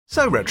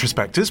So,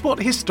 retrospectors, what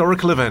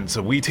historical events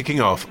are we ticking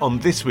off on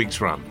this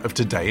week's run of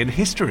Today in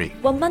History?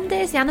 Well,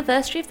 Monday is the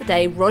anniversary of the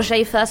day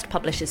Roger first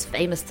published his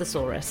famous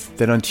Thesaurus.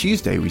 Then on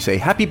Tuesday we say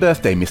happy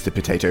birthday, Mr.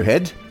 Potato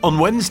Head. On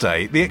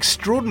Wednesday, the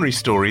extraordinary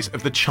stories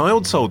of the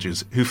child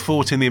soldiers who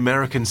fought in the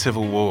American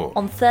Civil War.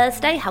 On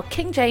Thursday, how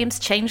King James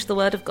changed the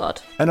word of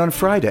God. And on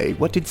Friday,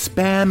 what did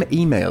spam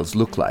emails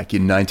look like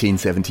in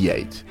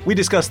 1978? We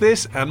discuss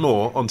this and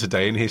more on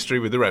Today in History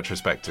with the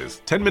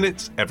retrospectors. 10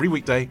 minutes every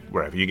weekday,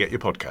 wherever you get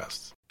your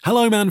podcasts.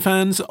 Hello, Man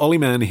fans. Ollie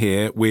Mann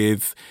here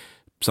with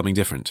something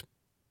different.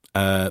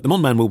 The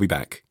Mon Man will be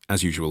back,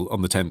 as usual,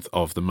 on the 10th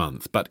of the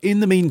month. But in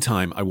the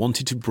meantime, I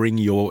wanted to bring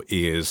your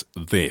ears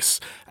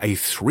this, a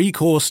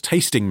 3-course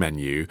tasting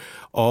menu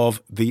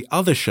of the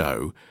other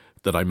show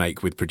that I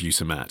make with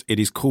producer Matt. It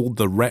is called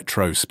The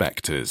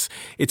Retrospectors.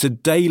 It's a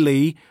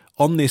daily,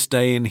 on this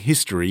day in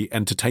history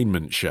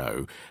entertainment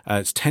show.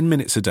 It's 10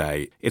 minutes a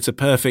day. It's a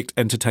perfect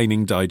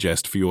entertaining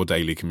digest for your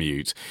daily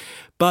commute.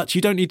 But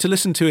you don't need to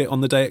listen to it on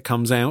the day it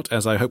comes out,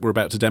 as I hope we're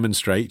about to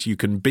demonstrate. You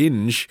can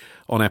binge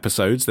on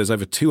episodes, there's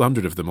over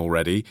 200 of them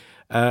already,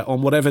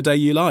 on whatever day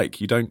you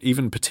like. You don't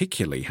even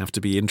particularly have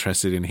to be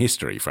interested in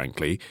history,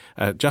 frankly.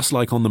 Just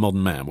like on The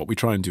Modern Man, what we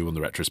try and do on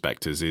the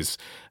Retrospectors is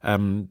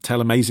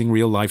tell amazing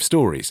real-life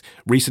stories.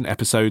 Recent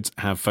episodes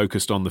have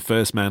focused on the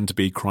first man to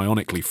be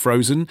cryonically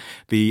frozen,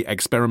 the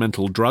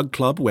experimental drug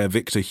club where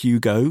Victor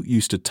Hugo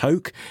used to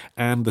toke,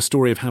 and the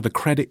story of how the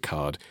credit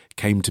card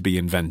came to be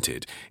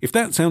invented. If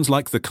that sounds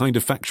like the kind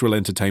of factual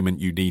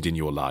entertainment you need in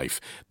your life,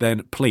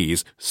 then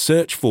please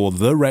search for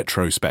The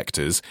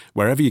Retrospectors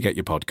wherever you get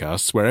your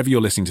podcasts, wherever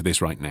you're listening to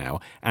this right now,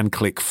 and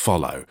click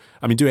follow.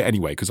 I mean, do it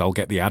anyway, because I'll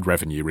get the ad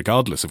revenue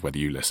regardless of whether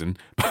you listen.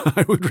 But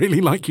I would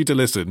really like you to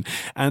listen.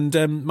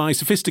 And my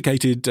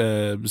sophisticated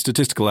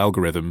statistical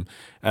algorithm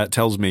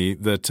tells me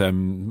that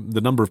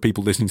the number of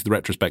people listening to The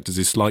Retrospectors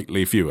is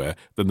slightly fewer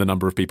than the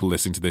number of people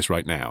listening to this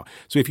right now.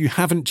 So if you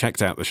haven't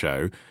checked out the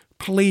show,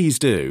 please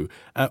do.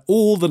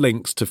 All the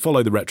links to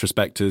follow the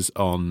Retrospectors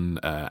on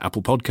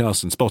Apple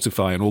Podcasts and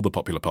Spotify and all the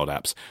popular pod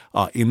apps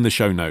are in the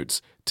show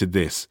notes to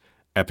this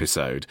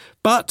episode.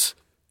 But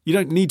you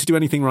don't need to do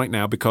anything right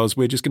now because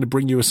we're just going to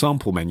bring you a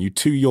sample menu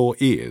to your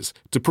ears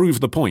to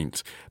prove the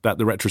point that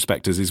the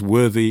Retrospectors is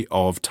worthy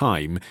of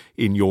time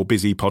in your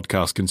busy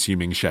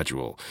podcast-consuming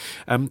schedule.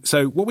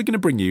 So what we're going to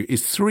bring you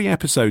is 3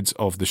 episodes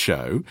of the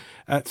show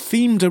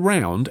themed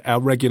around our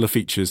regular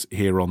features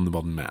here on The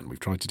Modern Man. We've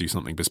tried to do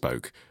something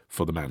bespoke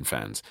for the Man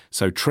fans.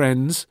 So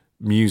trends,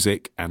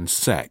 music and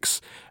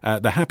sex.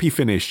 The happy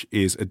finish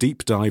is a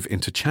deep dive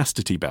into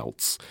chastity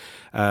belts.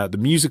 The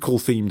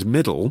musical-themed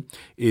middle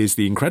is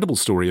the incredible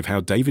story of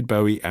how David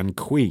Bowie and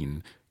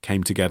Queen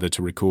came together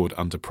to record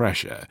Under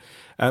Pressure.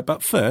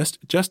 But first,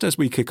 just as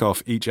we kick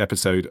off each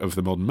episode of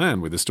The Modern Man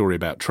with a story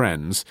about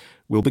trends,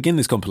 we'll begin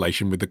this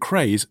compilation with the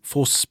craze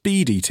for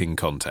speed eating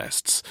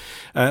contests.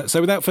 So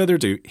without further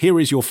ado,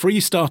 here is your free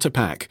starter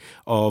pack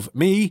of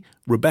me,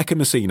 Rebecca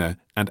Messina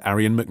and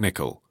Arian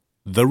McNichol,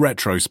 The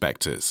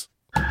Retrospectors.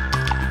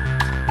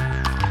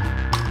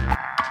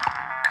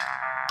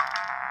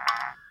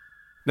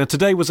 Now,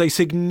 today was a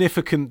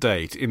significant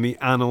date in the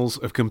annals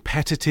of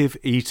competitive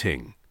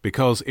eating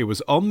because it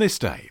was on this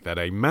day that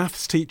a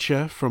maths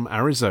teacher from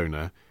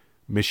Arizona,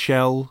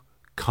 Michelle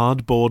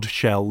Cardboard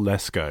Shell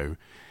Lesko,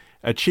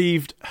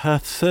 achieved her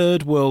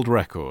 3rd world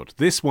record,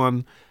 this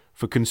one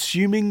for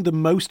consuming the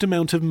most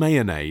amount of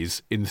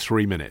mayonnaise in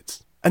 3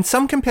 minutes. And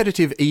some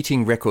competitive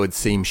eating records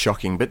seem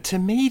shocking, but to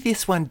me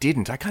this one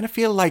didn't. I kind of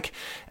feel like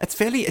it's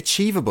fairly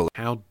achievable.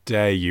 How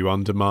dare you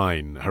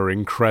undermine her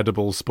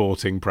incredible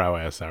sporting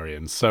prowess,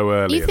 Arian, so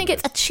early. You think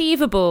it's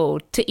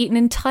achievable to eat an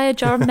entire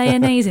jar of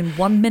mayonnaise in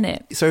 1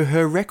 minute? So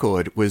her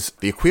record was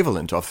the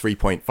equivalent of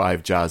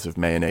 3.5 jars of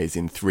mayonnaise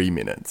in 3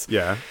 minutes.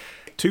 Yeah.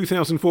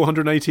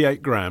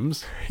 2,488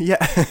 grams.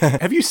 Yeah.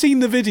 Have you seen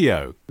the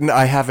video? No,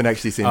 I haven't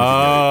actually seen the video.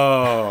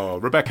 Oh,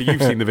 Rebecca,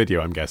 you've seen the video,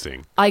 I'm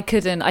guessing. I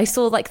couldn't. I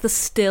saw like the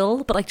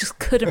still, but I just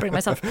couldn't bring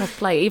myself to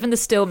play. Even the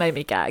still made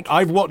me gag.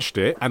 I've watched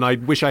it, and I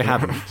wish I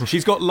hadn't.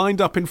 She's got lined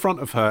up in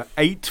front of her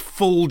 8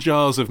 full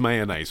jars of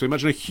mayonnaise. So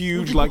imagine a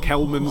huge, like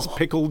Hellman's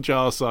pickle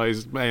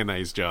jar-sized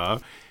mayonnaise jar.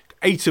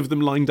 8 of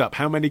them lined up.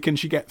 How many can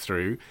she get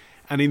through?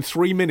 And in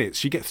 3 minutes,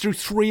 she gets through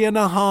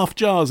 3.5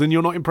 jars, and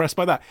you're not impressed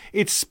by that.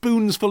 It's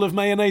spoons full of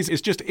mayonnaise.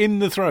 It's just in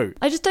the throat.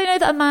 I just don't know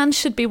that a man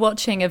should be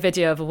watching a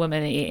video of a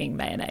woman eating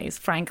mayonnaise,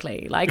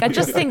 frankly. Like, I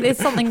just think there's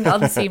something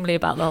unseemly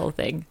about the whole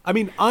thing. I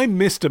mean, I'm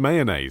Mr.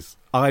 Mayonnaise.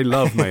 I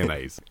love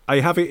mayonnaise.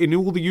 I have it in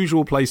all the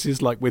usual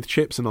places, like with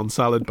chips and on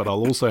salad, but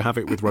I'll also have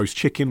it with roast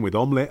chicken, with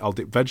omelette. I'll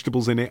dip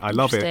vegetables in it. I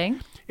love it.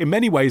 In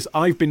many ways,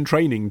 I've been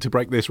training to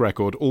break this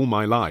record all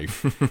my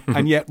life.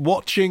 And yet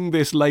watching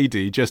this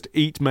lady just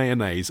eat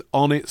mayonnaise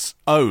on its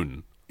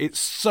own, it's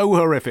so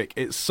horrific.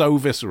 It's so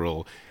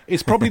visceral.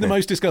 It's probably the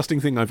most disgusting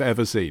thing I've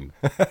ever seen.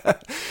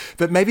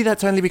 But maybe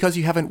that's only because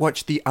you haven't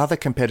watched the other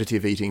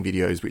competitive eating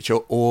videos, which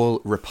are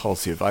all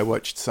repulsive. I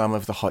watched some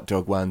of the hot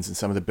dog ones and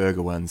some of the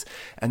burger ones,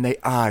 and they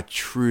are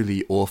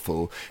truly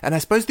awful. And I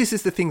suppose this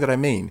is the thing that I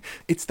mean.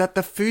 It's that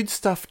the food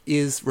stuff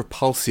is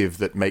repulsive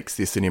that makes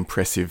this an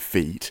impressive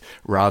feat,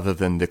 rather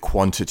than the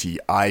quantity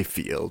I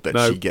feel that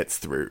she gets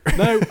through.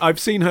 No, I've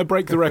seen her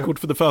break the record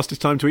for the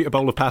fastest time to eat a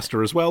bowl of pasta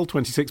as well,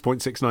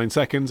 26.69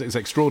 seconds. It's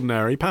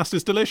extraordinary.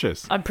 Pasta's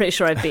delicious. I'm pretty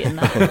sure I've beaten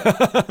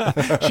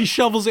that. She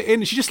shovels it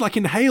in. She just like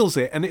inhales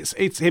it, and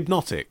it's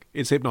hypnotic.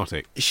 It's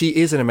hypnotic. She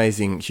is an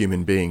amazing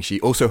human being. She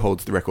also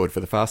holds the record for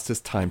the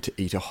fastest time to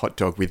eat a hot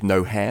dog with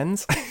no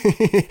hands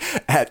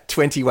at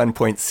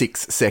 21.6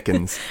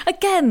 seconds.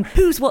 Again,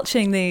 who's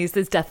watching these?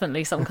 There's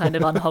definitely some kind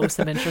of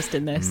unwholesome interest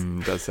in this.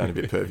 Does sound a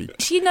bit pervy.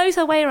 She knows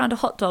her way around a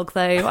hot dog,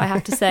 though, I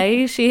have to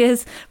say. She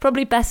is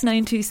probably best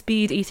known to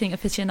speed eating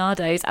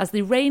aficionados as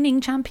the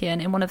reigning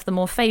champion in one of the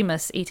more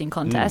famous eating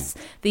contests,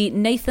 the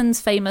Nathan's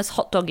Famous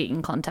Hot Dog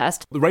Eating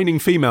Contest. The reigning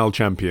female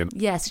champion.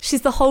 Yes,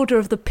 she's the holder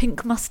of the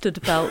pink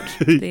mustard belt.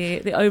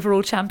 The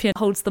overall champion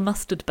holds the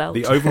mustard belt.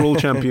 The overall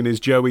champion is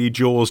Joey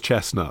Jaws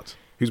Chestnut,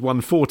 who's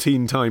won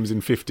 14 times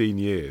in 15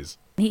 years.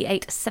 He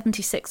ate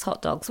 76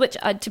 hot dogs, which,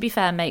 to be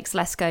fair, makes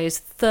Lesko's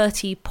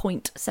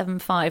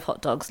 30.75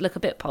 hot dogs look a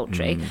bit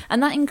paltry.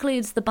 And that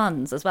includes the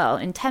buns as well.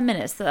 In 10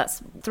 minutes, so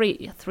that's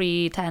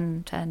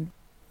 10.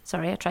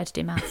 Sorry, I tried to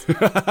do maths.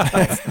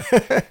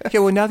 Okay,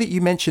 well, now that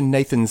you mentioned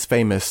Nathan's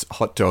Famous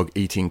Hot Dog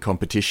Eating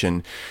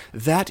Competition,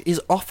 that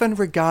is often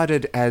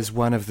regarded as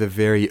one of the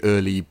very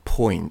early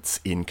points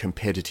in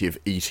competitive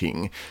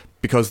eating,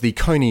 because the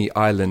Coney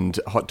Island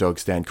hot dog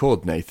stand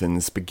called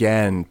Nathan's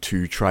began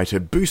to try to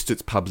boost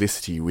its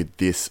publicity with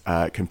this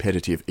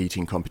competitive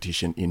eating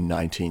competition in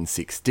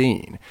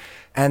 1916.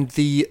 And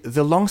the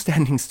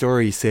long-standing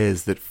story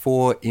says that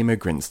 4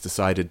 immigrants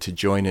decided to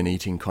join an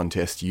eating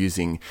contest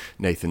using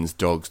Nathan's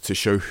dogs to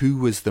show who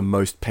was the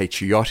most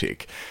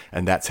patriotic,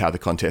 and that's how the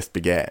contest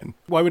began.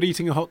 Why would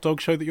eating a hot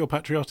dog show that you're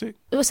patriotic?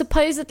 Well,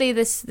 supposedly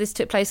this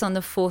took place on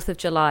the 4th of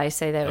July,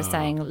 so they were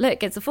saying,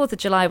 look, it's the 4th of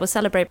July, we'll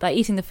celebrate by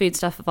eating the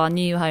foodstuff of our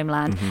new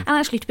homeland. And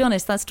actually, to be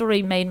honest, that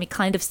story made me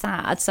kind of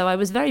sad, so I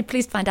was very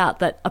pleased to find out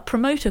that a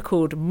promoter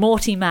called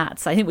Morty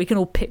Matz, I think we can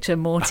all picture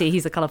Morty,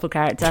 he's a colourful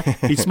character.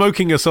 He's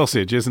smoking a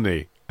sausage, isn't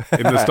he?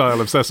 In the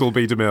style of Cecil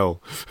B. DeMille.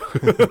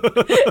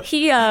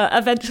 He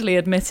eventually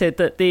admitted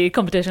that the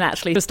competition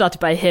actually was started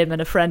by him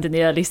and a friend in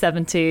the early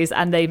 70s,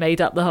 and they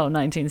made up the whole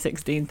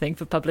 1916 thing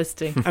for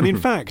publicity. And in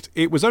fact,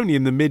 it was only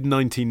in the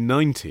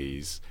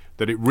mid-1990s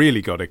that it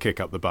really got a kick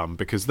up the bum,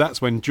 because that's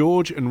when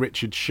George and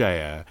Richard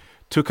Shea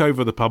took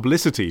over the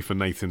publicity for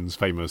Nathan's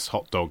Famous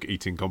Hot Dog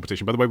Eating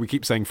Competition. By the way, we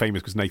keep saying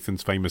famous because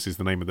Nathan's Famous is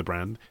the name of the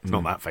brand. It's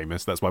not that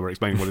famous. That's why we're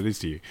explaining what it is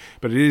to you.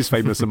 But it is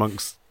famous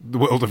amongst the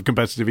world of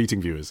competitive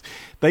eating viewers.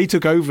 They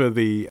took over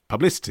the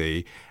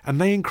publicity,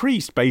 and they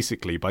increased,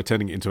 basically, by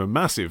turning it into a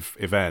massive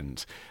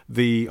event,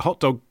 the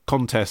hot dog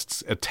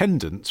contest's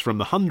attendance from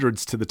the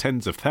hundreds to the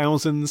tens of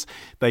thousands.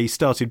 They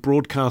started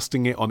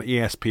broadcasting it on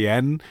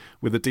ESPN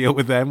with a deal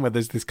with them where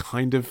there's this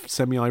kind of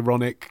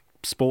semi-ironic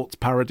sports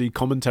parody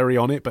commentary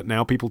on it, but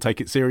now people take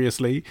it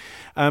seriously.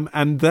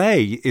 And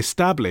they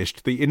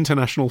established the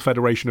International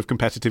Federation of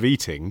Competitive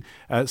Eating,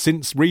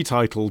 since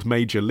retitled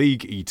Major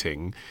League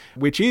Eating,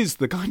 which is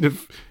the kind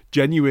of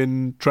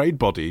genuine trade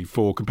body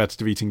for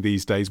competitive eating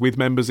these days, with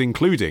members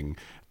including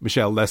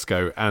Michelle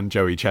Lesko and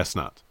Joey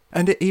Chestnut.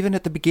 And even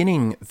at the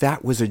beginning,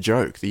 that was a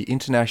joke. The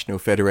International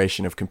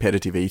Federation of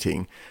Competitive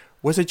Eating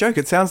was a joke.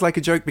 It sounds like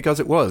a joke because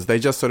it was. They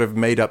just sort of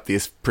made up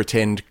this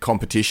pretend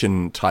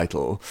competition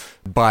title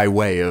by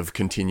way of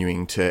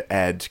continuing to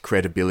add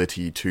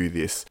credibility to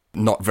this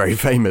not very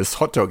famous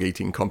hot dog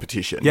eating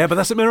competition. Yeah, but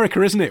that's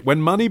America, isn't it? When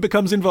money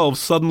becomes involved,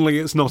 suddenly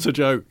it's not a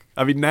joke.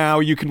 I mean, now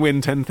you can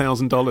win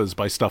 $10,000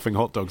 by stuffing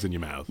hot dogs in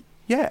your mouth.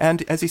 Yeah,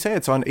 and as you say,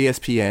 it's on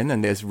ESPN,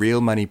 and there's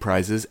real money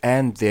prizes,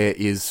 and there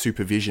is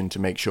supervision to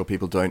make sure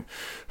people don't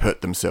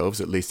hurt themselves,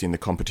 at least in the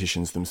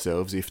competitions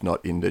themselves, if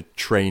not in the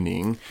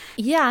training.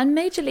 Yeah, and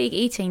Major League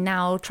Eating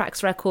now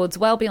tracks records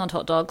well beyond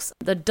hot dogs.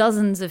 There are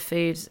dozens of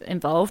foods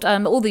involved,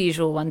 all the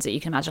usual ones that you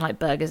can imagine, like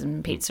burgers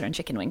and pizza and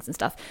chicken wings and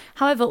stuff.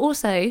 However,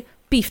 also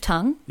beef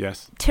tongue,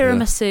 yes,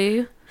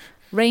 tiramisu,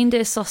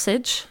 reindeer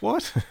sausage,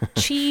 what?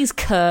 cheese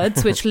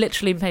curds, which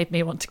literally made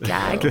me want to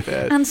gag,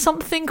 and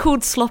something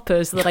called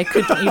sloppers that I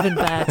couldn't even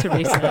bear to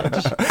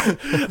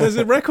research. There's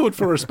a record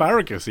for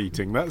asparagus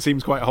eating. That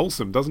seems quite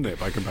wholesome, doesn't it,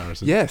 by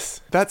comparison?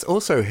 Yes, that's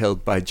also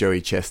held by Joey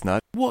Chestnut.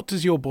 What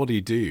does your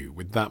body do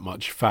with that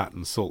much fat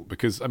and salt?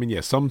 Because, I mean,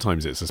 yes,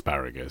 sometimes it's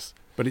asparagus,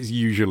 but it's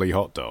usually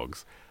hot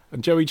dogs.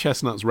 And Joey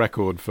Chestnut's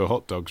record for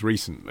hot dogs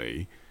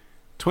recently,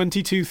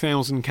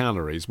 22,000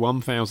 calories,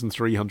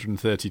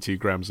 1,332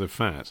 grams of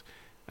fat,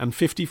 and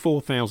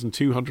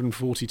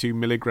 54,242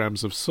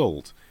 milligrams of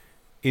salt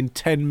in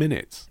 10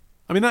 minutes.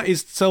 I mean, that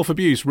is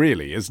self-abuse,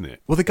 really, isn't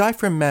it? Well, the guy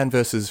from Man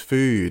vs.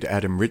 Food,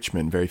 Adam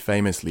Richman, very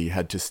famously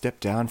had to step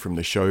down from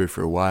the show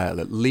for a while,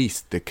 at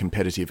least the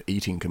competitive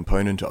eating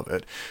component of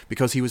it,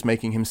 because he was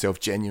making himself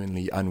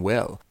genuinely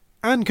unwell.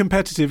 And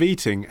competitive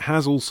eating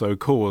has also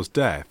caused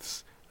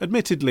deaths.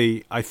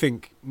 Admittedly, I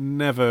think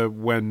never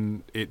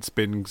when it's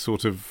been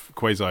sort of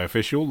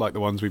quasi-official, like the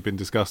ones we've been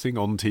discussing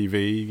on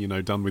TV, you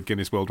know, done with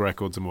Guinness World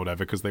Records and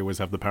whatever, because they always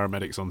have the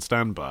paramedics on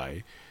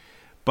standby.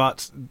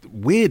 But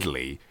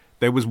weirdly,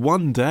 there was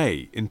one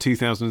day in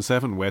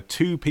 2007 where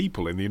 2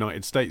 people in the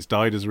United States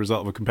died as a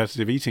result of a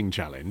competitive eating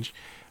challenge.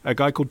 A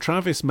guy called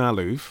Travis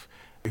Malouf,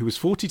 who was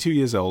 42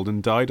 years old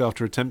and died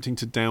after attempting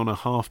to down a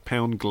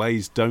half-pound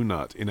glazed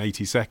donut in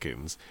 80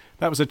 seconds.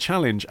 That was a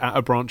challenge at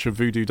a branch of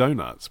Voodoo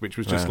Donuts, which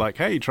was just like,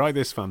 hey, try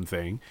this fun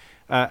thing.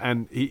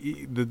 And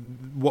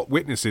what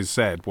witnesses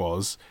said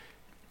was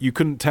you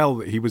couldn't tell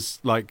that he was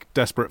like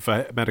desperate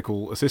for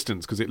medical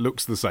assistance because it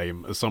looks the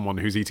same as someone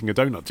who's eating a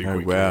donut too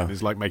quickly. Wow. And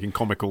is like making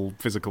comical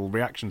physical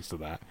reactions to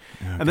that.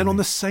 And then on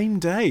the same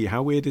day,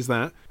 how weird is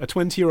that? A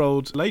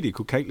 20-year-old lady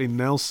called Caitlin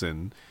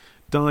Nelson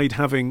died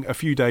having a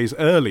few days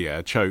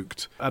earlier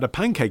choked at a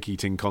pancake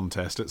eating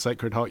contest at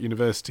Sacred Heart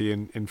University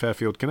in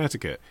Fairfield,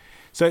 Connecticut.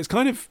 So it's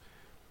kind of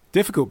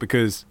difficult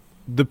because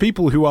the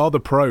people who are the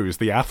pros,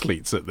 the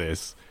athletes at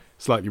this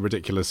slightly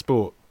ridiculous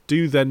sport,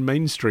 do then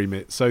mainstream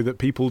it so that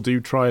people do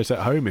try it at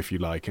home, if you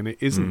like, and it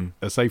isn't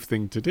a safe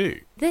thing to do.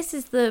 This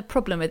is the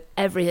problem with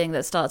everything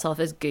that starts off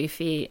as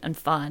goofy and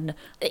fun.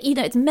 You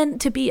know, it's meant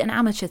to be an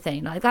amateur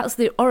thing. Like, that's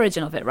the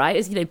origin of it, right?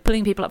 Is, you know,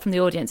 pulling people up from the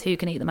audience who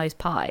can eat the most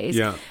pies.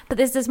 Yeah. But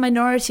there's this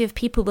minority of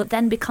people that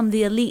then become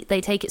the elite. They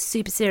take it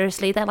super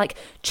seriously. They're like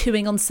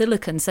chewing on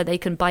silicon so they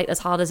can bite as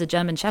hard as a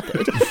German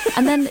Shepherd.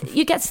 And then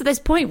you get to this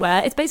point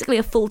where it's basically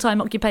a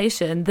full-time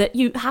occupation that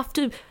you have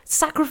to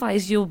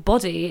sacrifice your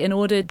body in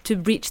order to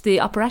reach the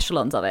upper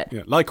echelons of it.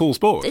 Yeah, like all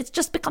sports. It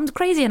just becomes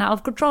crazy and out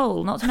of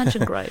control, not to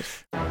mention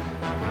gross.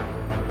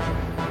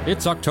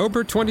 It's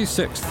October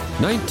 26th,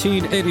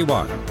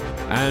 1981,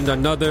 and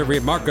another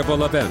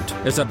remarkable event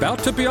is about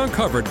to be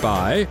uncovered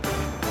by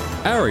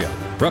Ariel,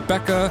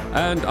 Rebecca,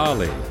 and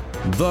Ali,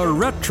 the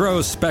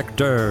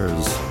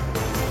Retrospectors.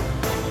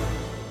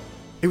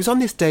 It was on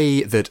this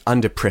day that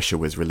Under Pressure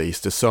was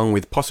released, a song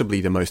with possibly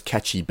the most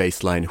catchy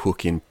bass line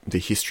hook in the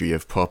history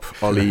of pop.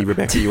 Ollie,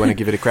 Rebecca, you want to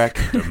give it a crack?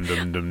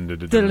 Yeah,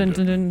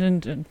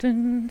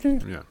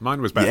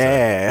 mine was better.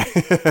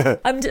 Yeah.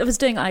 I was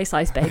doing Ice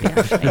Ice Baby,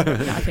 actually.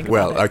 Yeah, I think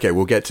Well, about it. okay,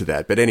 we'll get to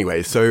that. But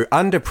anyway, so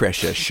Under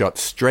Pressure shot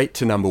straight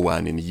to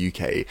 #1 in the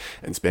UK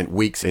and spent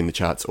weeks in the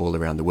charts all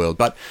around the world.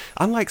 But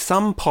unlike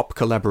some pop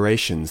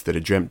collaborations that are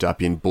dreamt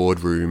up in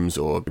boardrooms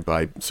or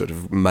by sort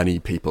of money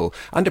people,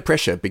 Under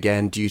Pressure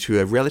began due to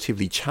a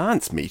relatively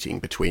chance meeting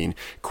between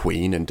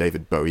Queen and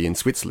David Bowie in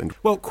Switzerland.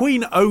 Well,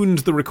 Queen owned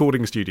the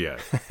recording studio.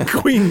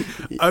 Queen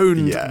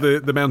owned Yeah.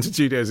 the Mountain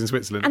Studios in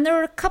Switzerland. And there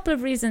are a couple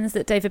of reasons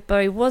that David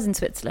Bowie was in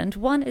Switzerland.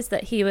 One is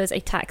that he was a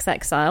tax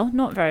exile,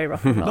 not very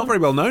rock and roll. Not very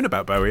well known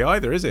about Bowie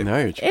either, is it?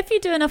 No. If you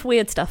do enough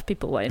weird stuff,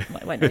 people won't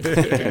notice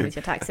what you're doing with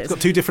your taxes. It's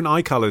got 2 different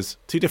eye colours.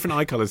 2 different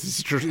eye colours.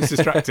 It's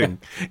distracting.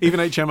 Even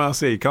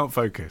HMRC can't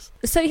focus.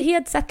 So he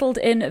had settled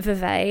in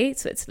Vevey,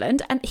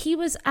 Switzerland, and he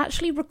was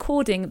actually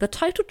recording the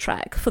title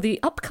track for the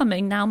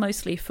upcoming, now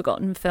mostly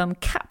forgotten film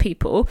Cat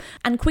People,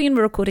 and Queen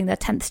were recording their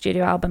 10th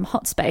studio album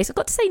Hot Space. I've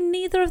got to say,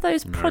 neither of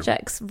those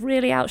projects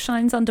really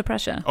outshines Under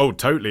Pressure. Oh,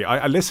 totally.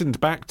 I listened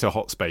back to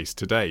Hot Space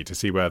today to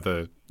see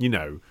whether, you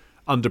know,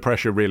 Under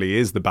Pressure really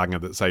is the banger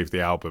that saved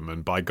the album,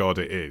 and by God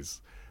it is.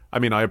 I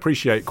mean, I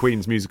appreciate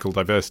Queen's musical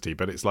diversity,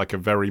 but it's like a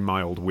very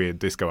mild, weird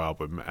disco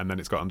album, and then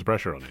it's got Under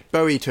Pressure on it.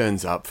 Bowie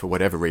turns up for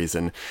whatever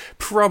reason.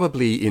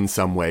 Probably in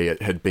some way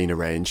it had been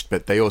arranged,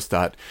 but they all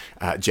start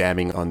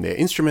jamming on their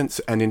instruments.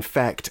 And in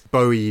fact,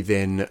 Bowie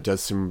then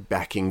does some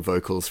backing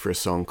vocals for a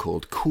song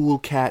called Cool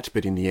Cat,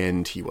 but in the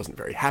end he wasn't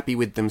very happy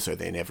with them, so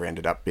they never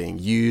ended up being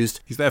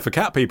used. He's there for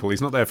cat people. He's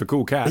not there for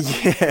cool cat.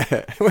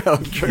 Yeah, well,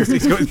 true.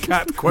 He's got his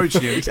cat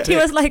quotient. He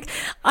was like,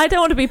 I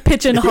don't want to be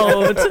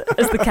pigeonholed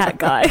as the cat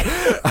guy.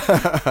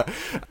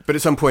 But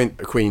at some point,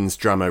 Queen's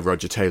drummer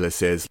Roger Taylor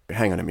says,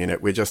 hang on a minute,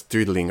 we're just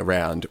doodling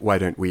around. Why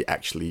don't we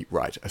actually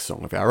write a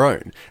song of our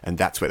own? And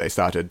that's where they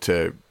started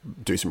to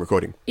do some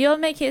recording. You're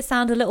making it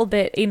sound a little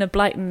bit Enid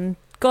Blyton.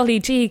 Golly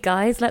gee,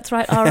 guys, let's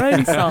write our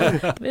own song.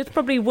 It's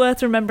probably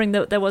worth remembering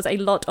that there was a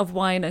lot of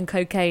wine and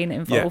cocaine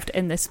involved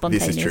in this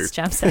spontaneous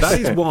jam session. That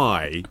is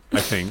why, I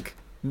think,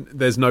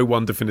 there's no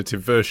one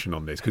definitive version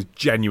on this, because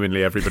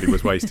genuinely everybody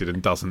was wasted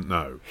and doesn't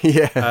know.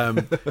 Yeah.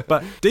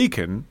 But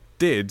Deacon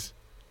did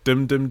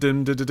dum dum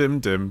dum dum dum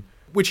dum,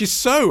 which is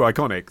so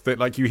iconic that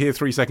like you hear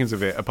 3 seconds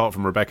of it apart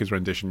from Rebecca's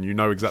rendition, you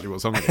know exactly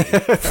what song it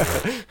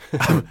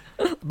is.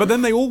 But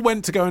then they all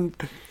went to go and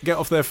get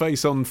off their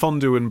face on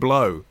Fondue and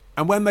Blow,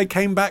 and when they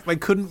came back they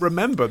couldn't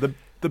remember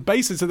the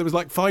basis. So there was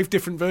like 5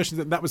 different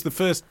versions. That was the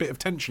first bit of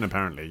tension,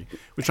 apparently.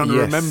 We're trying to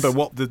remember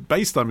what the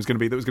bass line was going to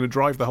be that was going to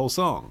drive the whole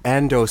song.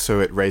 And also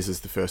it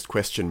raises the first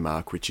question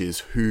mark, which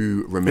is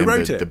who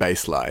remembered the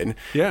bass line?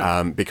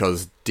 Yeah.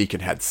 Because Deacon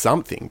had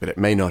something, but it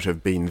may not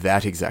have been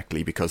that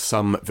exactly, because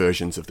some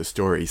versions of the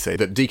story say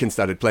that Deacon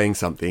started playing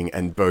something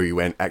and Bowie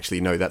went,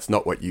 actually, no, that's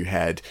not what you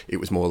had. It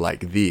was more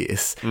like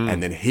this.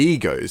 And then he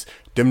goes,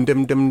 dum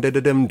dum dum da da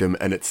dum dum,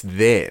 and it's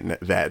then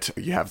that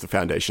you have the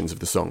foundations of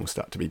the song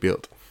start to be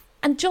built.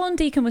 And John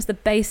Deacon was the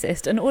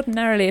bassist, and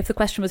ordinarily if the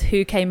question was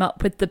who came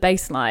up with the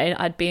bass line,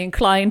 I'd be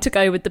inclined to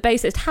go with the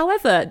bassist.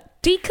 However,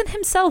 Deacon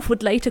himself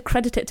would later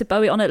credit it to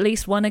Bowie on at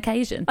least one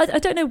occasion. I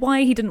don't know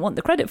why he didn't want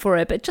the credit for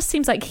it, but it just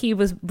seems like he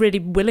was really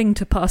willing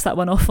to pass that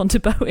one off onto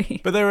Bowie.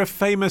 But they're a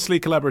famously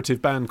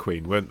collaborative band,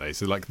 Queen, weren't they?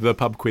 So like the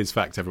pub quiz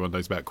fact everyone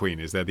knows about Queen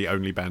is they're the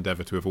only band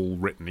ever to have all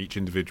written, each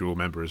individual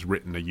member has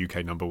written a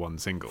UK #1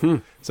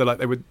 single. So like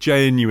they were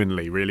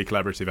genuinely really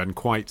collaborative and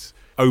quite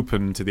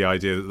open to the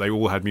idea that they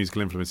all had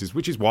musical influences,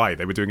 which is why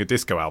they were doing a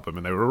disco album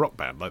and they were a rock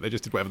band. Like they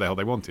just did whatever the hell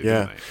they wanted,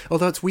 didn't they?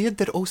 Although it's weird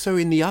that also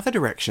in the other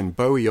direction,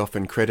 Bowie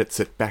often credits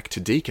it back to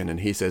Deacon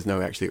and he says,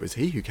 no, actually it was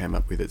he who came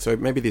up with it. So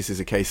maybe this is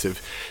a case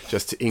of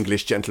just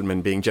English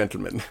gentlemen being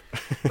gentlemen.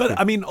 But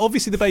I mean,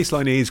 obviously the bass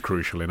line is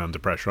crucial in Under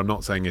Pressure. I'm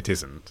not saying it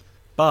isn't.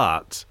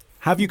 But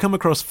have you come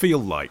across Feel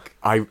Like?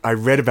 I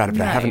read about it,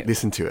 but No. I haven't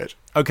listened to it.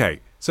 Okay,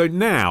 so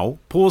now,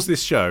 pause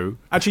this show.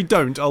 Actually,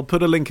 don't. I'll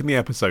put a link in the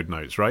episode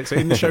notes, right? So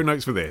in the show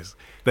notes for this,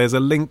 there's a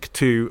link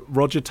to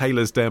Roger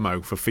Taylor's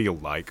demo for Feel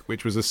Like,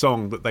 which was a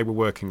song that they were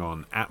working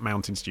on at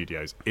Mountain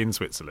Studios in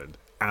Switzerland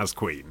as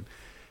Queen.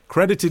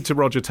 Credited to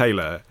Roger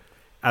Taylor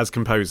as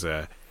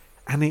composer,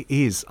 and it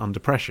is Under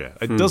Pressure.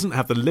 It doesn't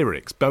have the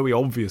lyrics. Bowie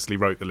obviously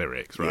wrote the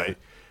lyrics, right? Yeah.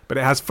 But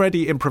it has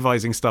Freddie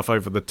improvising stuff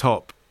over the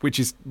top, which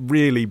is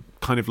really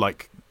kind of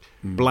like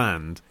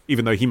bland,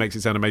 even though he makes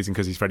it sound amazing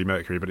because he's Freddie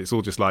Mercury, but it's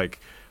all just like,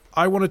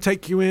 I want to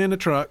take you in a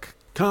truck,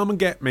 come and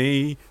get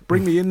me,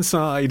 bring me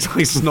inside.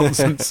 It's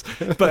nonsense.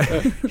 But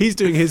he's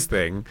doing his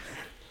thing.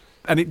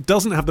 And it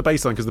doesn't have the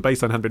bass line because the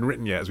bass line hadn't been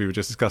written yet, as we were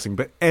just discussing,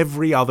 but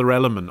every other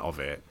element of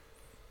it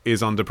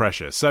is Under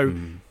Pressure. So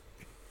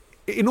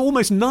in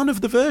almost none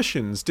of the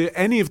versions do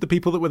any of the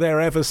people that were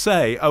there ever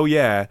say, oh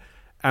yeah,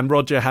 and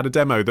Roger had a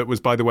demo that was,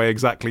 by the way,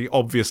 exactly,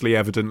 obviously,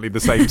 evidently the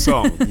same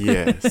song.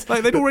 Yes.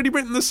 Like they'd already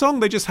written the song,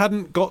 they just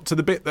hadn't got to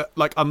the bit that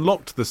like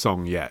unlocked the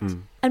song yet.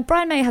 And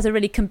Brian May has a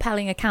really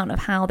compelling account of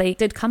how they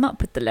did come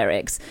up with the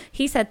lyrics.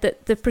 He said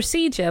that the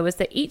procedure was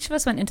that each of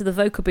us went into the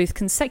vocal booth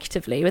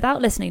consecutively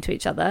without listening to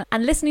each other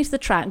and listening to the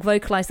track,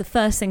 vocalised the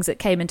first things that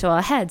came into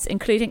our heads,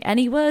 including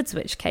any words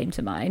which came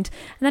to mind.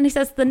 And then he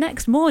says the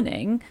next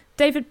morning,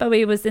 David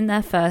Bowie was in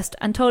there first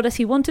and told us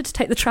he wanted to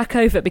take the track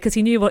over because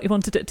he knew what he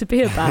wanted it to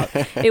be about.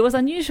 It was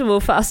unusual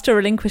for us to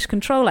relinquish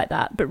control like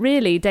that, but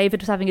really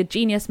David was having a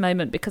genius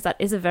moment because that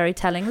is a very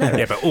telling lyric.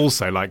 Yeah, but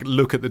also, like,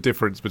 look at the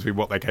difference between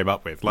what they came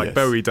up with. Like, Yes.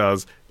 Bowie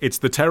does, it's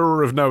the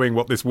terror of knowing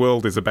what this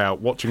world is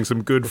about, watching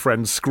some good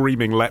friends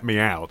screaming, let me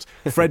out.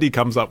 Freddie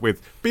comes up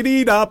with,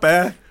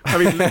 bidee-da-bear. I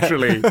mean,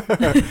 literally.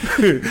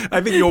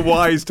 I think you're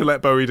wise to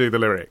let Bowie do the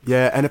lyric.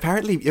 Yeah, and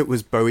apparently it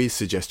was Bowie's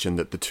suggestion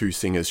that the two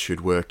singers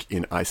should work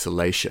in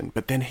isolation,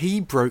 but then he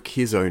broke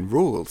his own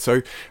rule.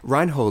 So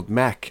Reinhold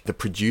Mack, the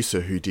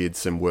producer who did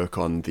some work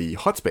on the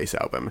Hot Space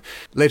album,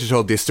 later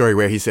told this story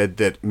where he said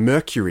that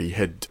Mercury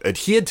had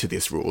adhered to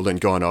this rule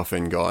and gone off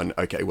and gone,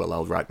 okay, well,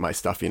 I'll write my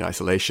stuff in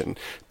isolation.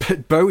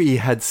 But Bowie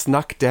had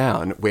snuck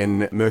down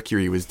when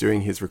Mercury was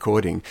doing his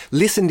recording,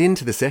 listened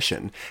into the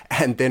session,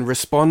 and then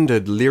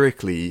responded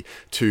lyrically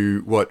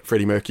to what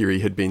Freddie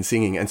Mercury had been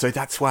singing. And so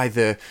that's why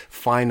the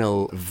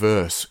final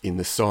verse in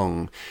the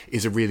song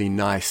is a really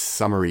nice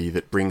summary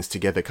that brings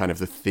together kind of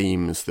the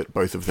themes that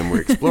both of them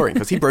were exploring,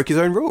 because he broke his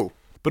own rule.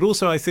 But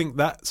also, I think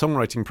that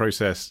songwriting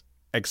process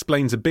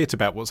explains a bit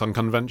about what's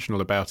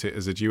unconventional about it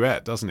as a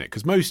duet, doesn't it?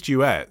 Because most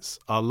duets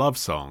are love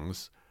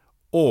songs,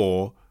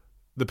 or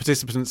the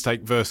participants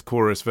take verse,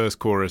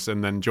 chorus,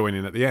 and then join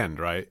in at the end,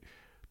 right?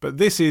 But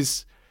this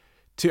is,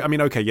 I mean,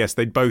 okay, yes,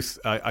 they both,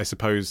 I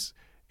suppose,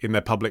 in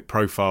their public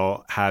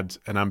profile had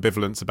an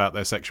ambivalence about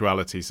their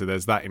sexuality, so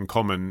there's that in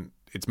common.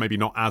 It's maybe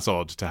not as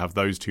odd to have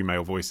those two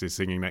male voices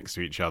singing next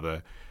to each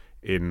other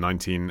in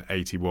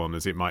 1981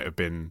 as it might have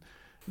been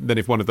than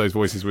if one of those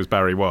voices was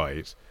Barry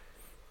White.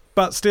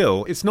 But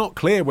still, it's not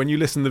clear when you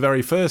listen the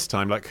very first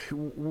time, like,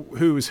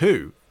 who's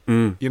who?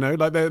 You know,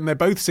 like they're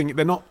both singing.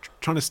 They're not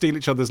trying to steal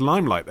each other's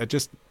limelight. They're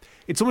just,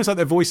 it's almost like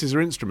their voices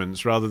are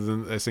instruments rather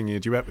than they're singing a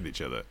duet with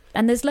each other.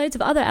 And there's loads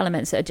of other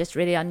elements that are just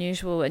really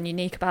unusual and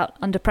unique about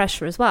Under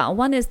Pressure as well.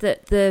 One is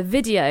that the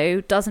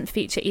video doesn't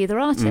feature either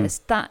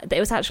artist. That it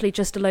was actually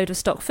just a load of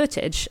stock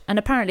footage, and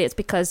apparently it's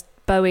because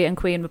Bowie and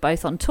Queen were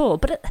both on tour.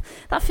 But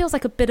that feels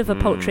like a bit of a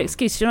paltry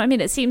excuse. Do you know what I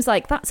mean? It seems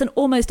like that's an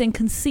almost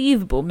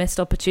inconceivable missed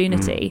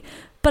opportunity.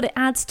 But it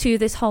adds to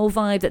this whole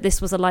vibe that this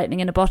was a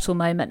lightning in a bottle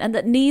moment, and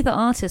that neither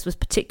artist was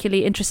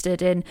particularly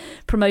interested in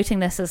promoting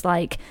this as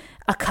like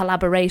a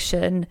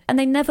collaboration. And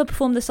they never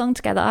performed the song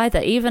together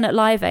either. Even at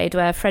Live Aid,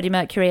 where Freddie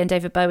Mercury and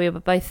David Bowie were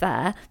both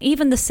there,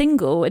 even the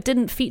single, it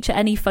didn't feature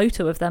any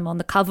photo of them on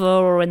the cover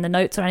or in the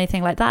notes or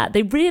anything like that.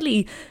 They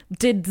really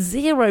did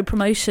zero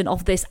promotion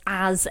of this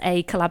as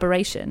a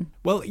collaboration.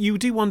 Well, you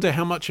do wonder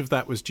how much of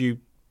that was due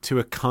to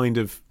a kind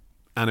of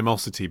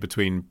animosity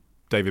between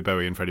David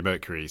Bowie and Freddie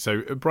Mercury.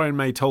 So Brian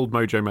May told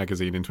Mojo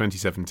magazine in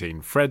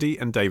 2017, Freddie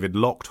and David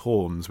locked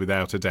horns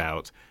without a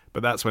doubt,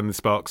 but that's when the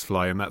sparks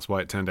fly and that's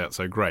why it turned out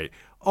so great.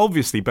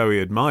 Obviously, Bowie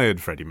admired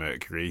Freddie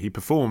Mercury. He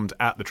performed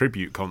at the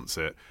tribute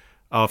concert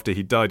after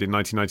he died in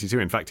 1992.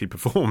 In fact, he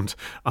performed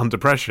Under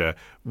Pressure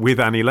with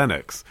Annie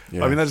Lennox.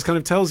 Yeah. I mean, that just kind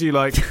of tells you,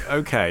 like,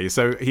 okay,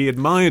 so he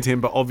admired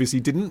him, but obviously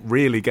didn't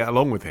really get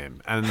along with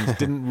him and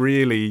didn't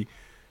really,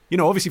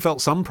 obviously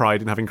felt some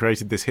pride in having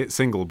created this hit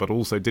single, but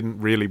also didn't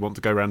really want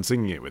to go around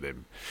singing it with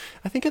him.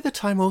 I think at the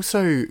time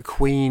also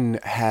Queen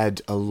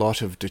had a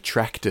lot of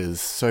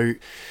detractors. So,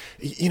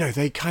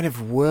 they kind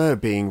of were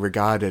being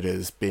regarded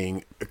as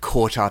being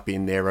caught up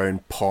in their own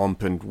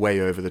pomp and way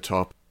over the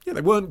top. Yeah,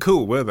 they weren't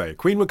cool, were they?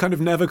 Queen were kind of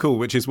never cool,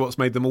 which is what's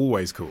made them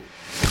always cool.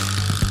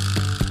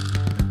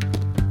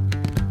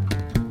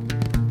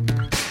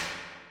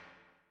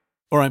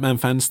 All right, Man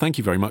fans, thank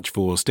you very much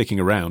for sticking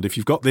around. If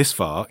you've got this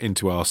far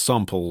into our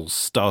sample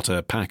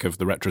starter pack of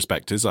the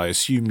Retrospectors, I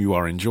assume you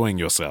are enjoying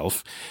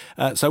yourself.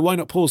 So why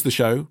not pause the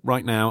show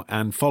right now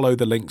and follow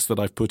the links that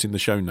I've put in the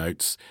show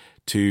notes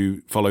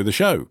to follow the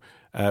show,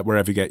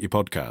 wherever you get your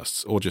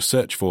podcasts, or just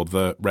search for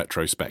the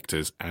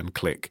Retrospectors and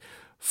click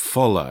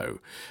follow.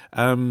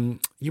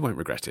 You won't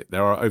regret it.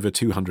 There are over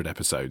 200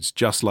 episodes,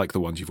 just like the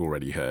ones you've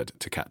already heard,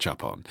 to catch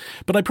up on.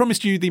 But I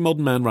promised you the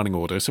Modern Man running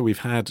order, so we've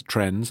had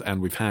trends and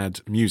we've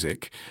had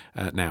music.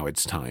 Now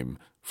it's time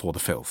for the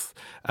filth.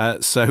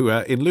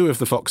 So in lieu of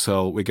the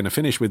foxhole, we're going to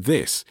finish with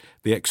this,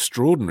 the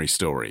extraordinary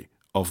story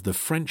of the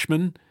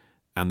Frenchman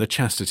and the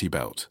chastity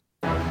belt.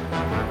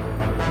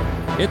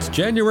 It's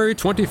January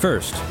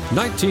 21st,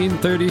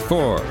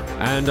 1934,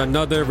 and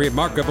another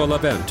remarkable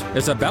event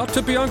is about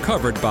to be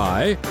uncovered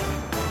by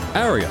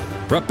Ariel,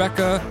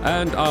 Rebecca,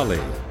 and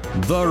Ali,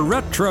 the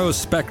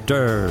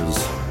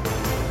Retrospectors.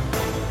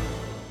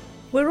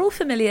 We're all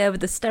familiar with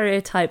the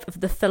stereotype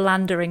of the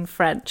philandering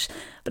French,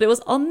 but it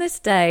was on this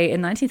day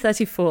in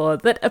 1934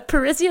 that a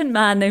Parisian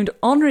man named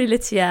Henri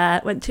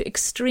Litier went to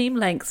extreme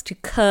lengths to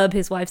curb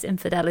his wife's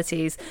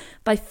infidelities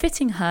by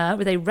fitting her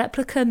with a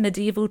replica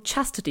medieval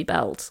chastity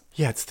belt.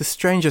 Yeah, it's the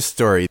strangest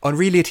story.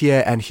 Henri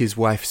Litier and his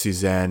wife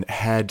Suzanne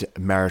had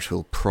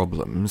marital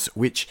problems,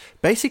 which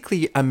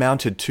basically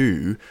amounted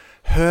to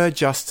her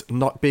just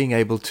not being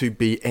able to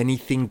be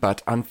anything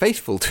but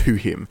unfaithful to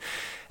him.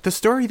 The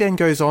story then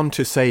goes on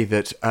to say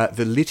that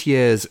the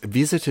Litiers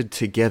visited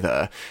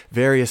together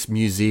various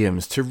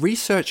museums to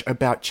research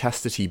about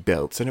chastity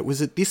belts, and it was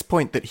at this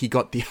point that he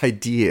got the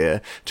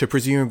idea to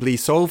presumably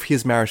solve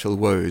his marital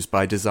woes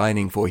by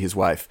designing for his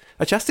wife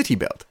a chastity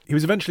belt. He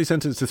was eventually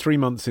sentenced to 3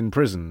 months in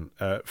prison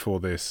for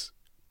this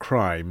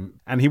crime,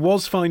 and he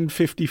was fined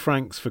 50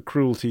 francs for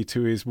cruelty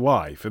to his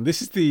wife. And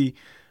this is the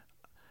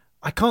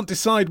I can't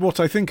decide what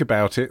I think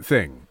about it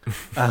thing.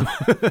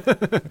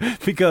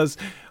 Because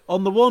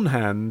on the one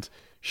hand,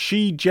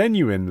 she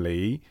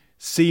genuinely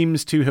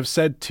seems to have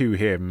said to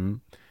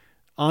him,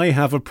 I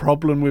have a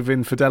problem with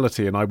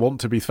infidelity and I want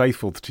to be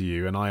faithful to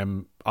you, and I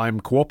am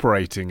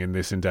cooperating in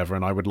this endeavour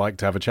and I would like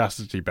to have a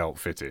chastity belt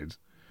fitted.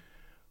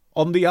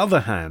 On the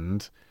other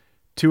hand,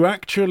 to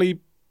actually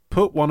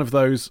put one of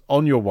those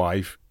on your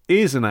wife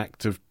is an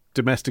act of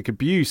domestic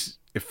abuse,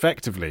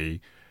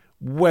 effectively,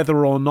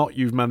 whether or not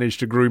you've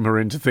managed to groom her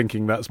into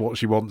thinking that's what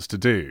she wants to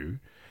do.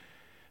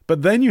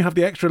 But then you have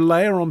the extra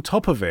layer on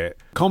top of it,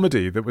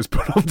 comedy that was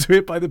put onto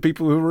it by the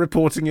people who were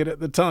reporting it at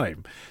the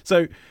time.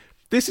 So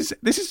this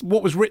is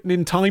what was written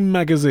in Time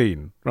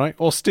magazine, right?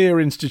 Austere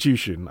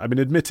institution. I mean,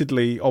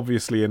 admittedly,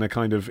 obviously in a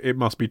kind of, it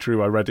must be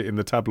true, I read it in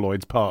the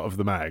tabloids part of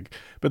the mag,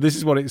 but this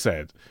is what it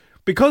said.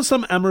 Because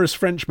some amorous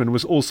Frenchman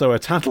was also a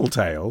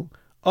tattletale,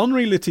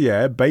 Henri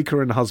Litier,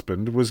 baker and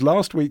husband, was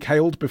last week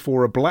hailed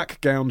before a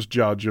black-gowned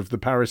judge of the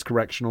Paris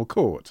Correctional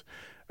Court.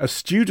 A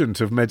student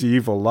of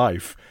medieval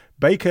life,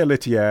 Baker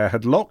Litier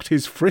had locked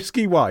his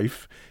frisky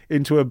wife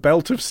into a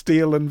belt of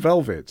steel and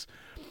velvet.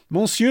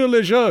 Monsieur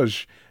le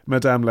Juge,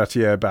 Madame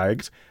Litier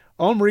begged,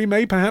 Henri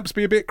may perhaps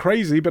be a bit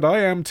crazy, but I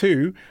am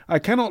too. I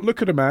cannot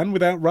look at a man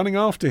without running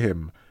after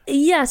him.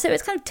 Yeah, so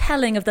it's kind of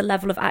telling of the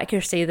level of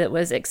accuracy that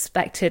was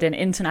expected in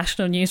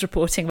international news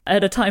reporting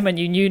at a time when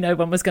you knew no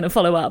one was going to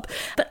follow up.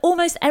 But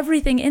almost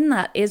everything in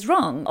that is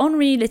wrong.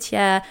 Henri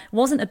Litier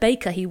wasn't a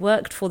baker. He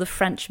worked for the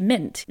French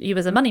Mint. He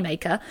was a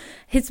moneymaker.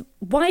 His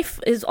wife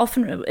is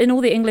often, in all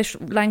the English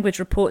language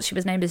reports, she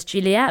was named as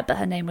Juliette, but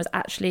her name was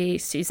actually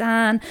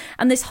Suzanne.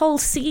 And this whole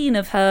scene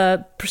of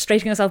her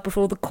prostrating herself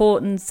before the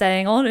court and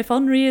saying, oh, if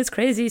Henri is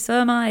crazy, so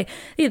am I.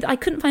 I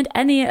couldn't find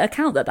any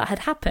account that had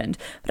happened.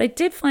 But I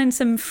did find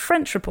some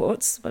French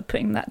reports, by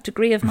putting that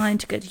degree of mine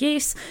to good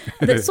use,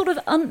 that sort of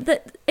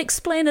that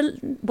explain,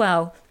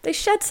 they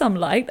shed some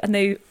light and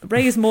they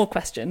raise more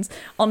questions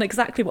on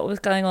exactly what was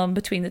going on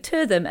between the two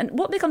of them. And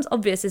what becomes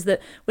obvious is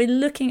that we're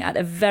looking at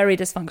a very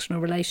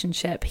dysfunctional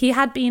relationship. He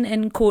had been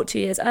in court 2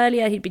 years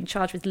earlier. He'd been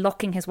charged with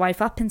locking his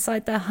wife up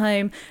inside their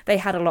home. They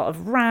had a lot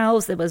of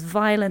rows. There was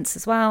violence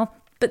as well.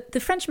 But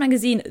the French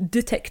magazine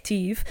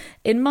Détective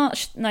in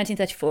March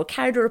 1934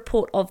 carried a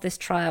report of this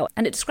trial,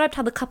 and it described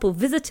how the couple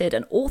visited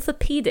an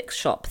orthopaedics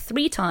shop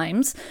 3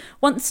 times,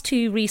 once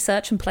to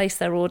research and place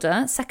their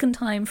order, second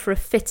time for a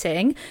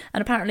fitting,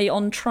 and apparently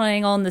on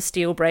trying on the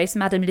steel brace,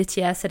 Madame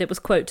Litier said it was,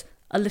 quote,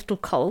 a little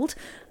cold.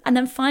 And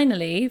then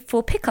finally,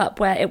 for pickup,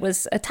 where it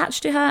was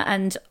attached to her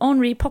and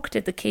Henri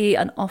pocketed the key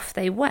and off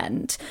they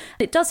went.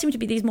 It does seem to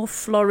be these more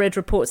florid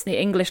reports in the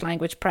English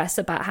language press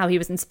about how he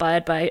was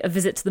inspired by a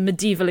visit to the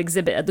medieval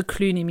exhibit at the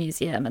Cluny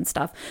Museum and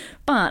stuff.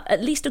 But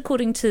at least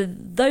according to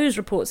those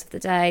reports of the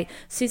day,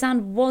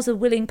 Suzanne was a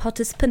willing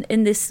participant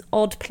in this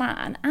odd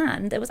plan,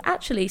 and there was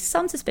actually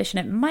some suspicion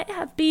it might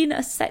have been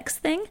a sex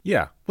thing.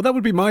 Yeah, well, that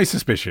would be my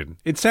suspicion.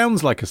 It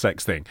sounds like a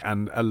sex thing,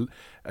 and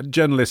a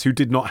journalist who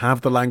did not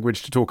have the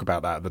language to talk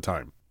about that at the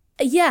time.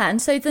 Yeah,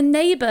 and so the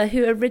neighbour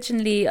who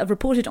originally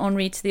reported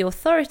Henri to the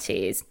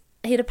authorities,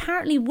 he had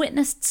apparently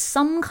witnessed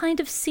some kind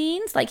of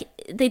scenes. Like,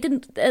 they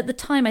didn't, at the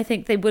time, I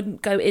think they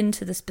wouldn't go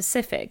into the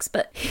specifics,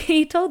 but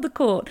he told the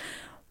court,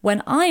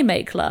 when I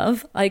make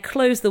love, I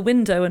close the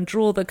window and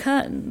draw the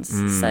curtains.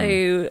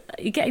 So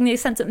you're getting the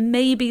sense that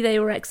maybe they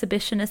were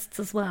exhibitionists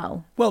as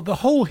well. Well, the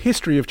whole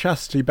history of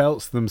chastity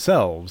belts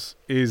themselves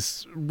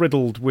is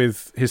riddled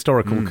with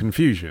historical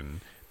confusion.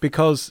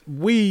 Because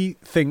we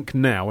think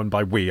now, and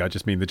by we, I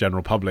just mean the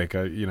general public,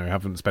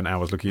 haven't spent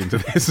hours looking into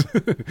this.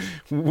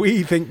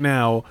 We think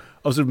now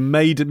of sort of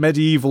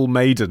medieval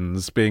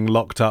maidens being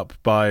locked up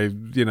by,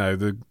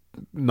 the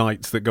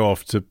knights that go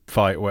off to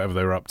fight or whatever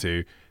they were up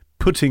to,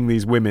 putting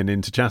these women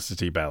into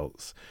chastity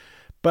belts.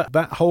 But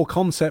that whole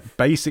concept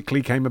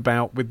basically came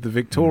about with the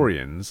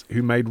Victorians,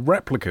 who made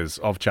replicas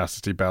of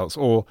chastity belts,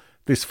 or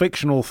this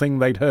fictional thing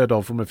they'd heard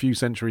of from a few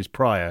centuries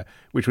prior,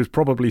 which was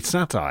probably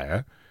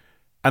satire,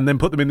 and then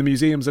put them in the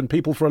museums, and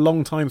people for a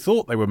long time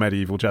thought they were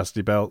medieval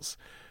chastity belts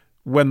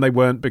when they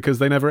weren't, because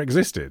they never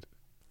existed.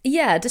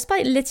 Yeah,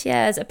 despite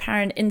Lithier's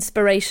apparent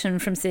inspiration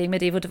from seeing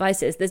medieval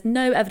devices, there's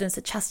no evidence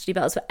that chastity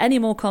belts were any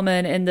more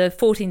common in the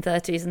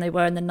 1430s than they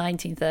were in the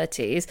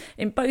 1930s.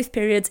 In both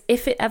periods,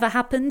 if it ever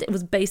happened, it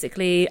was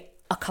basically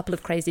a couple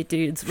of crazy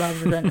dudes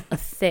rather than a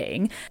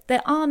thing.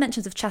 There are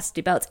mentions of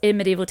chastity belts in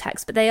medieval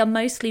texts, but they are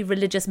mostly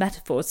religious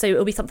metaphors. So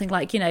it'll be something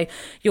like,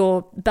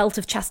 your belt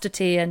of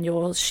chastity and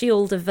your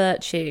shield of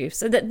virtue.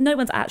 So that no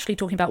one's actually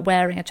talking about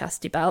wearing a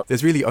chastity belt.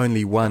 There's really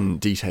only one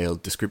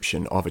detailed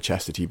description of a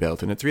chastity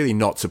belt, and it's really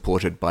not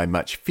supported by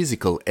much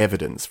physical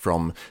evidence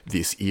from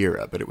this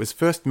era. But it was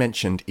first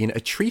mentioned in a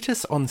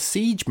treatise on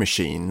siege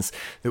machines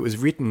that was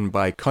written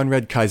by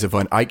Konrad Kaiser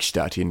von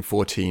Eichstätt in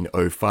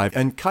 1405.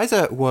 And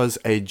Kaiser was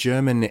a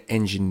German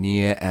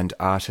engineer and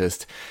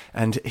artist,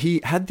 and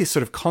he had this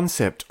sort of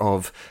concept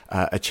of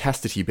a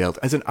chastity belt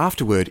as an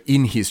afterword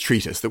in his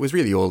treatise that was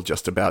really all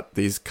just about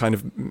these kind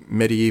of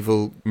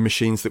medieval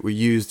machines that were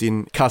used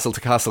in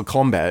castle-to-castle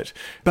combat.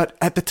 But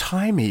at the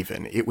time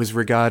even, it was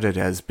regarded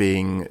as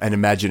being an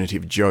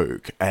imaginative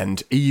joke,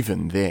 and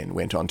even then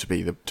went on to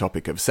be the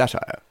topic of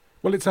satire.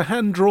 Well, it's a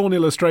hand-drawn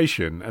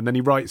illustration, and then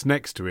he writes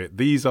next to it,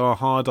 "These are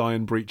hard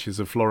iron breeches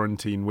of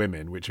Florentine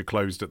women, which are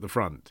closed at the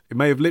front." It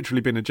may have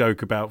literally been a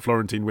joke about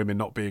Florentine women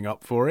not being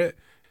up for it.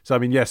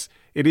 So, yes,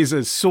 it is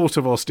a sort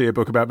of austere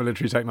book about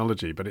military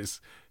technology, but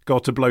it's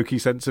got a blokey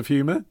sense of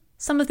humour.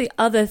 Some of the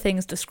other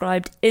things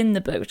described in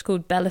the book, which is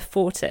called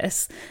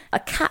Bellifortis, a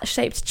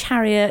cat-shaped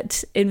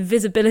chariot,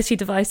 invisibility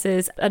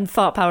devices, and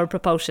fart-powered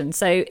propulsion.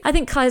 So I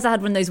think Kaiser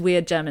had one of those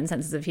weird German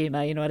senses of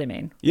humour, you know what I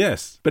mean?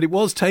 Yes, but it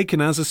was taken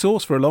as a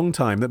source for a long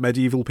time that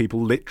medieval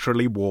people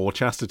literally wore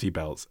chastity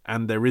belts,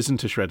 and there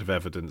isn't a shred of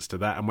evidence to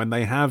that. And when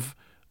they have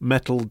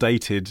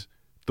metal-dated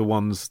the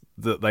ones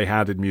that they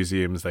had in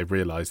museums, they've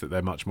realised that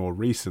they're much more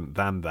recent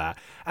than that.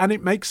 And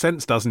it makes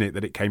sense, doesn't it,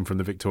 that it came from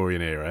the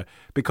Victorian era,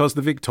 because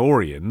the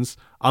Victorians,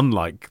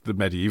 unlike the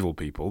medieval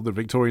people, the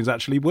Victorians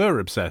actually were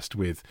obsessed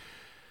with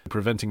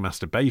preventing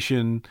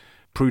masturbation,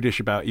 prudish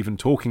about even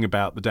talking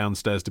about the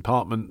downstairs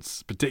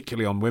departments,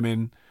 particularly on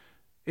women.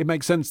 It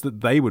makes sense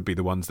that they would be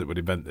the ones that would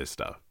invent this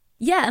stuff.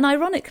 Yeah, and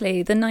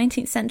ironically, the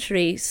 19th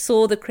century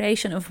saw the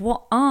creation of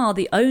what are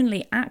the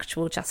only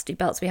actual chastity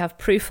belts we have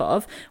proof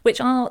of, which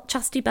are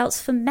chastity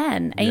belts for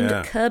men, aimed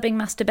at curbing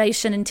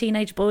masturbation in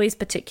teenage boys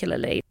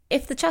particularly.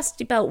 If the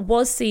chastity belt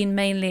was seen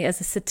mainly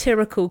as a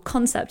satirical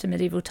concept in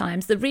medieval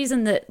times, the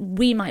reason that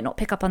we might not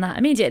pick up on that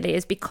immediately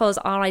is because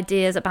our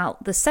ideas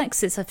about the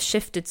sexes have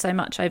shifted so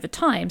much over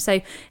time. So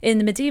in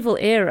the medieval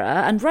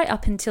era, and right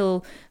up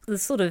until the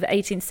sort of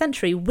 18th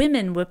century,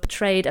 women were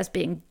portrayed as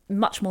being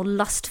much more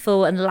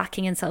lustful and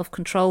lacking in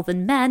self-control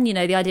than men.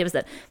 The idea was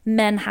that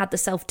men had the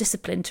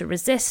self-discipline to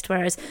resist,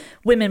 whereas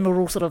women were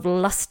all sort of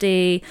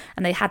lusty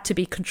and they had to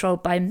be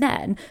controlled by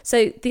men.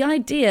 So the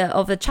idea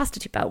of a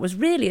chastity belt was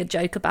really a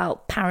joke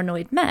about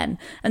paranoid men.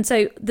 And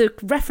so the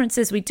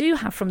references we do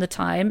have from the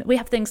time, we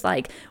have things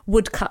like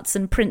woodcuts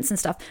and prints and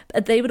stuff.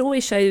 They would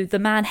always show the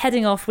man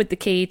heading off with the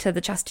key to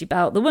the chastity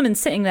belt, the woman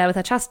sitting there with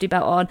her chastity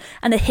belt on,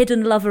 and a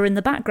hidden lover in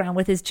the background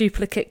with his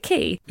duplicate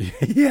key.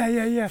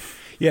 Yeah,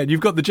 and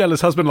you've got the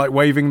jealous husband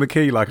waving the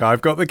key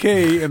I've got the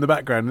key in the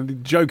background, and the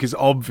joke is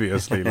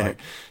obviously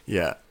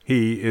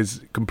he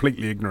is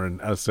completely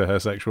ignorant as to her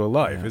sexual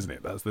life, isn't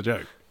it? That's the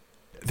joke.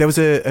 There was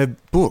a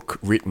book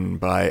written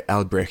by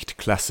Albrecht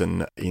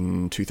Classen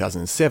in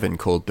 2007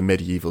 called The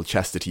Medieval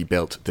Chastity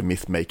Belt, The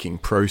Myth-Making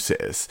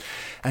Process.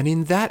 And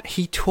in that,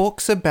 he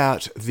talks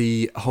about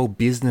the whole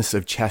business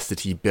of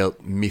chastity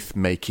belt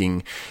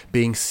myth-making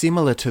being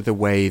similar to the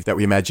way that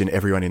we imagine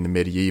everyone in the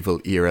medieval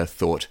era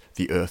thought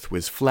the earth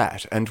was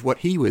flat. And what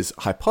he was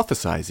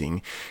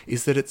hypothesizing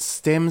is that it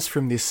stems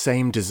from this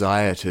same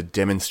desire to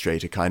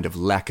demonstrate a kind of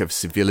lack of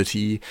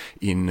civility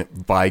in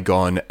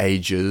bygone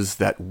ages,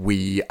 that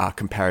we are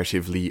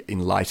comparatively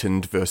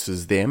enlightened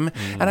versus them.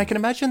 And I can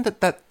imagine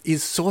that that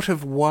is sort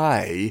of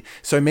why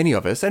so many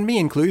of us, and me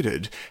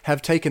included,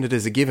 have taken it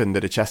as a given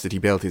that a chastity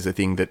belt is a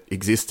thing that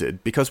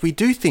existed, because we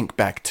do think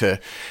back to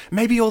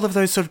maybe all of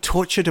those sort of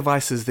torture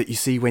devices that you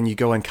see when you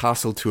go on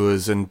castle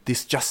tours, and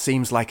this just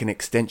seems like an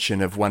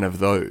extension of one of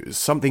those,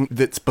 something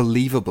that's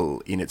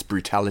believable in its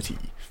brutality.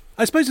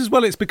 I suppose as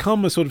well it's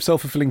become a sort of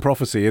self-fulfilling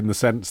prophecy in the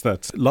sense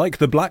that, like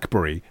the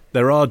BlackBerry,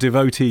 there are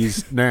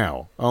devotees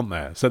now, aren't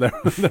there? So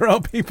there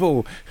are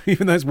people,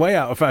 even though it's way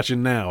out of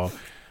fashion now,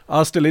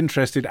 are still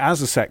interested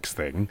as a sex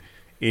thing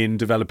in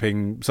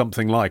developing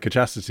something like a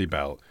chastity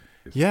belt.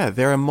 Yeah,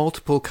 there are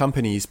multiple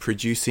companies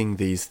producing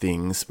these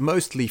things,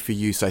 mostly for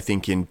use, I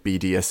think, in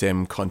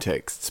BDSM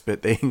contexts,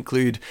 but they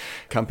include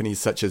companies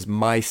such as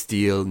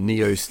MySteel,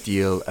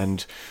 NeoSteel,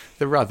 and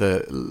the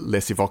rather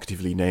less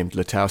evocatively named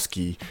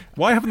Letowski.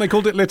 Why haven't they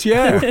called it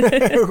Letier?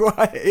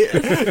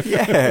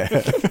 Yeah.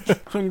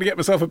 I'm going to get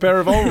myself a pair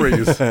of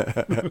ovaries.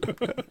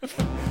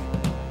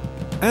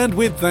 And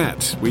with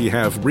that, we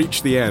have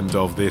reached the end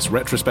of this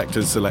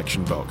Retrospectors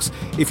selection box.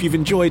 If you've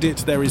enjoyed it,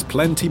 there is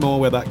plenty more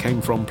where that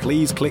came from.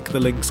 Please click the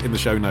links in the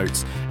show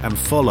notes and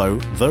follow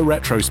The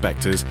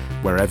Retrospectors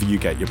wherever you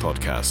get your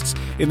podcasts.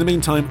 In the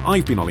meantime,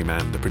 I've been Ollie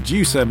Mann, the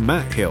producer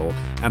Matt Hill,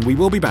 and we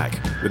will be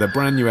back with a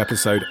brand new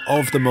episode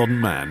of The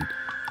Modern Man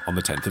on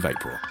the 10th of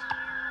April.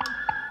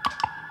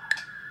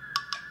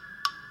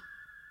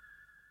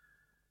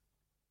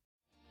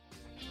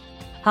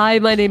 Hi,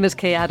 my name is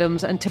Kay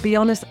Adams, and to be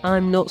honest,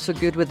 I'm not so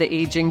good with the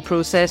ageing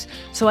process,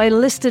 so I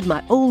enlisted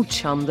my old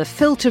chum, the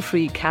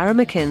filter-free Cara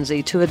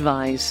McKenzie, to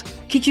advise.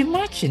 Could you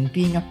imagine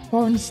being a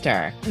porn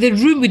star? The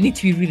room would need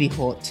to be really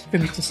hot for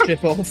me to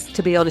strip off.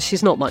 To be honest,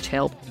 she's not much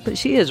help, but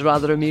she is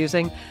rather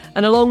amusing.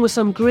 And along with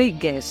some great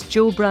guests,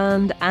 Joe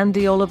Brand,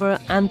 Andy Oliver,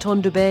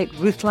 Anton Dubeck,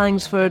 Ruth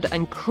Langsford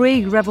and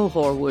Craig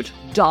Revel-Horwood,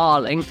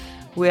 darling,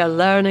 we are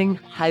learning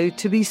how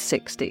to be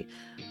 60.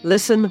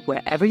 Listen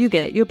wherever you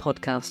get your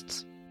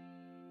podcasts.